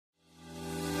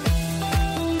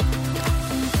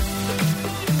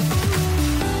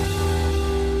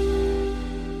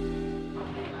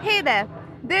Hey there.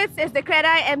 This is the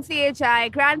Credai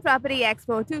MCHI Grand Property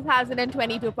Expo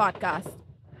 2022 podcast.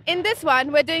 In this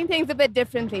one, we're doing things a bit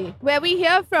differently, where we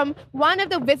hear from one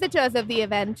of the visitors of the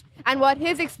event and what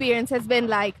his experience has been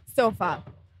like so far.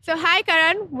 So, hi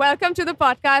Karan, welcome to the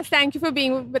podcast. Thank you for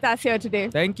being with us here today.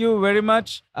 Thank you very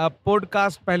much.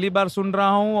 Podcast पहली बार सुन रहा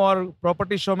हूँ और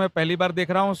property show में पहली बार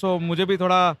देख रहा हूँ, so मुझे भी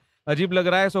थोड़ा अजीब लग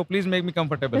रहा है, so please make me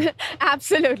comfortable.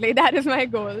 Absolutely, that is my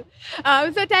goal.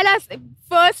 So tell us,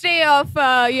 first day of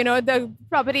the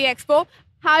Property Expo,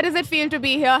 how does it feel to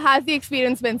be here? How's the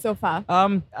experience been so far?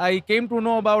 I came to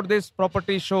know about this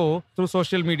property show through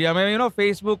social media. मैं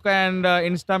Facebook and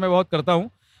Insta में बहुत करता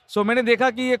हूँ. So मैंने देखा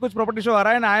कि ये कुछ property show आ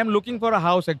रहा है and I am looking for a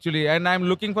house actually, and I am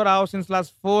looking for a house since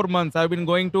last 4 months. I've been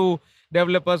going to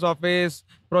developers office,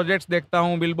 projects देखता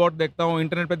हूँ, billboard देखता हूँ,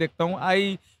 internet पे देखता हूँ.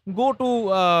 I go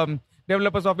to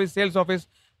developers office, sales office,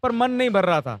 पर मन नहीं भर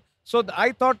रहा था. So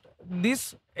I thought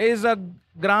this is a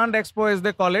grand expo as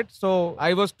they call it. So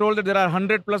I was told that there are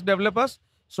 100 plus developers.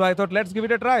 So I thought let's give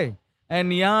it a try.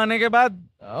 And यहाँ आने के बाद,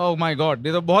 oh my God,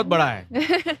 ये तो बहुत बड़ा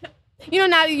है.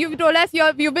 Now you've told us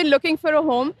you've been looking for a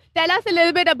home. Tell us a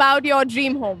little bit about your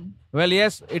dream home. Well,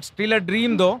 yes, it's still a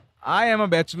dream though. I am a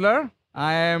bachelor.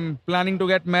 I am planning to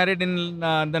get married in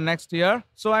the next year.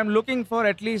 So I'm looking for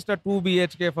at least a 2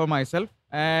 BHK for myself.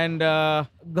 And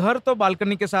घर तो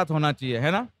balcony के साथ होना चाहिए,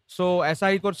 है ना? So ऐसा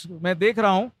ही कुछ मैं देख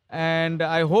रहा हूँ. And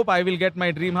I hope I will get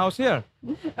my dream house here.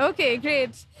 Okay,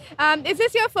 great. Is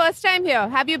this your first time here?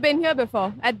 Have you been here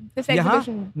before at this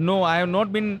exhibition? No, I have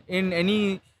not been in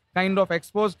any kind of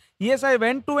expos. Yes, I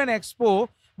went to an expo,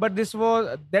 but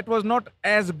that was not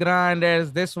as grand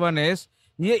as this one is.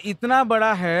 ये इतना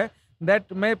बड़ा है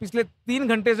that मैं पिछले 3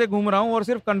 घंटे से घूम रहा हूँ और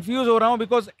सिर्फ कंफ्यूज हो रहा हूँ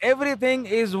because everything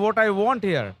is what I want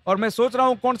here. और मैं सोच रहा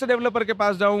हूँ कौन से डेवलपर के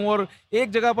पास जाऊँ और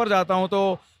एक जगह पर जाता हूँ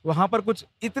तो वहाँ पर कुछ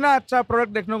इतना अच्छा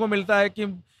प्रोडक्ट देखने को मिलता है कि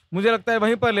मुझे लगता है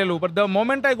वहीं पर ले लूँ. But the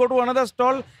moment I go to another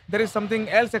stall, there is something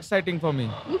else exciting for me.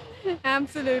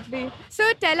 Absolutely.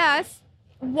 So tell us,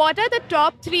 what are the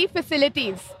top 3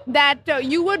 facilities that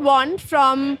you would want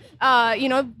from,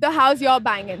 the house you're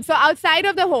buying in? So outside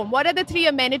of the home, what are the 3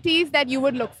 amenities that you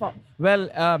would look for? Well,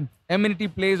 amenity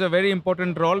plays a very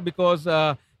important role because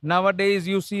nowadays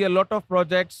you see a lot of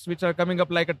projects which are coming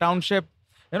up like a township.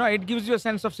 It gives you a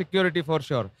sense of security for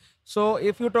sure. So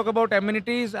if you talk about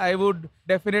amenities, I would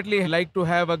definitely like to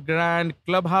have a grand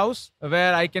clubhouse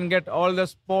where I can get all the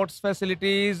sports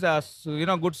facilities,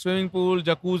 good swimming pool,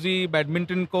 jacuzzi,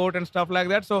 badminton court and stuff like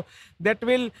that. So that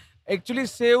will actually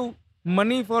save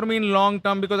money for me in long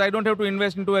term because I don't have to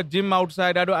invest into a gym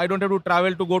outside. I don't have to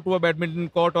travel to go to a badminton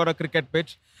court or a cricket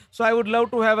pitch. So I would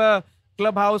love to have a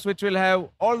clubhouse which will have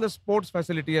all the sports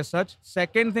facility as such.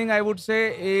 Second thing I would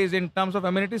say is in terms of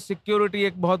amenities, security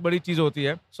एक बहुत बड़ी चीज होती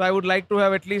है. So I would like to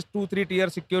have at least 2-3 tier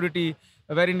security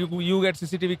wherein you get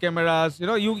CCTV cameras.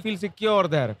 You feel secure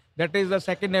there. That is the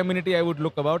second amenity I would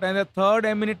look about. And the third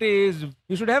amenity is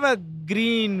you should have a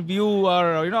green view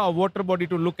or a water body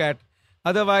to look at.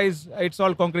 Otherwise, it's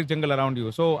all concrete jungle around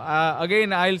you. So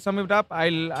again, I'll sum it up.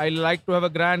 I'll like to have a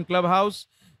grand clubhouse.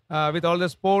 With all the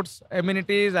sports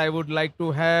amenities, I would like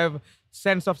to have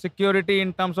sense of security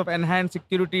in terms of enhanced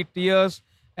security tiers,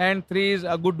 and 3 is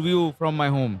a good view from my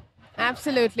home.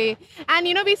 Absolutely. And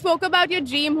we spoke about your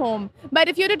dream home, but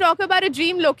if you were to talk about a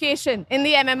dream location in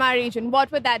the MMR region,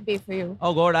 what would that be for you?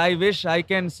 Oh God, I wish I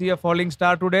can see a falling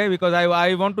star today because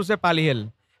I want to say Pali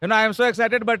Hill. I am so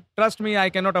excited, but trust me, I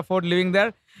cannot afford living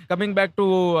there. Coming back to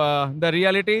the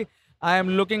reality, I am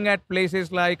looking at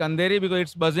places like Andheri because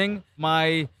it's buzzing.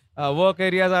 My work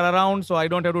areas are around, so I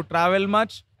don't have to travel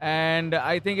much. And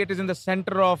I think it is in the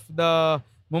center of the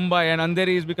Mumbai, and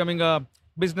Andheri is becoming a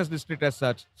business district as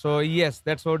such. So yes,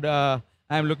 that's what I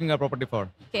am looking at property for.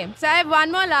 Okay, so I have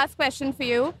one more last question for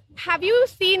you. Have you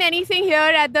seen anything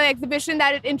here at the exhibition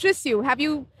that it interests you? Are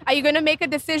you going to make a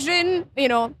decision?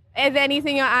 Is there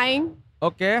anything you're eyeing?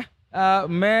 Okay,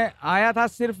 मैं आया था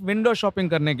सिर्फ window shopping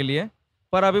करने के लिए,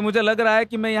 पर अभी मुझे लग रहा है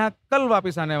कि मैं यहाँ कल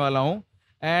वापस आने वाला हूँ.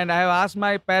 And I have asked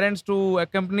my parents to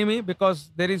accompany me because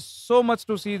there is so much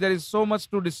to see, there is so much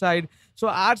to decide. So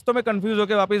आज तो मैं confused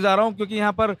होकर वापस जा रहा हूँ क्योंकि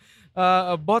यहाँ पर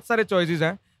बहुत सारे choices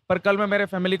हैं. पर कल मैं मेरे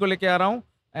family को लेके आ रहा हूँ.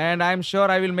 And I am sure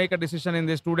I will make a decision in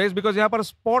these 2 days because यहाँ पर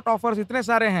spot offers इतने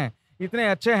सारे हैं, इतने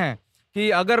अच्छे हैं कि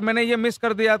अगर मैंने ये मिस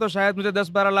कर दिया तो शायद मुझे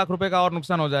 10-12 लाख रुपए का और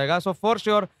नुकसान हो जाएगा. So for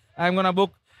sure I am gonna book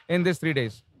in these 3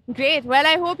 days. Great. Well,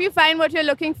 I hope you find what you're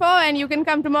looking for and you can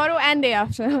come tomorrow and day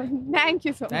after. Thank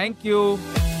you so much. Thank you.